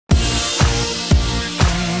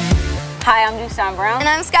Hi, I'm Dusan Brown. And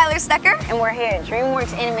I'm Skylar Stecker. And we're here at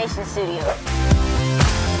DreamWorks Animation Studio.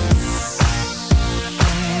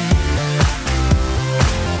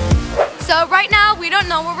 So right now we don't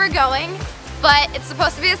know where we're going, but it's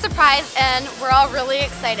supposed to be a surprise and we're all really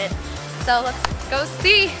excited. So let's go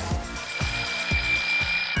see.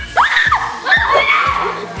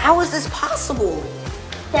 How is this possible?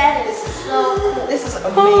 That is so cool. This is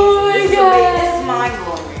amazing. Oh my God. This is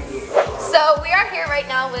mind-blowing. So we are here right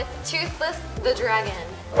now with Toothless the dragon.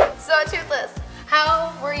 So Toothless,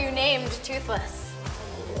 how were you named Toothless?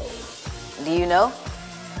 Do you know?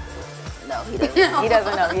 No, he doesn't. He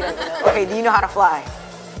doesn't know. He doesn't know. Okay, do you know how to fly?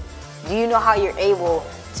 Do you know how you're able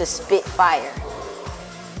to spit fire?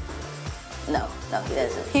 No, he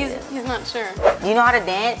doesn't. He's not sure. Do you know how to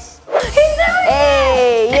dance? He's never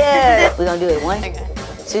Hey, yeah. We're gonna do it. 1, Okay.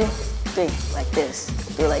 2, 3, like this.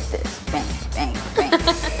 Do it like this. Bang, bang, bang.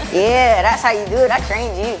 Yeah, that's how you do it. I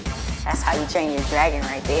trained you. That's how you train your dragon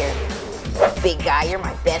right there. Big guy, you're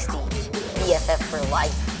my bestie. BFF for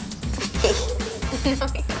life.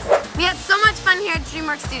 We had so much fun here at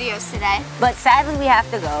DreamWorks Studios today. But sadly, we have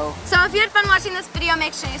to go. So if you had fun watching this video,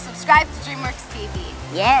 make sure you subscribe to DreamWorks TV.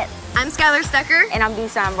 Yes. I'm Skylar Stecker. And I'm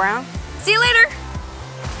Dusan Brown. See you later.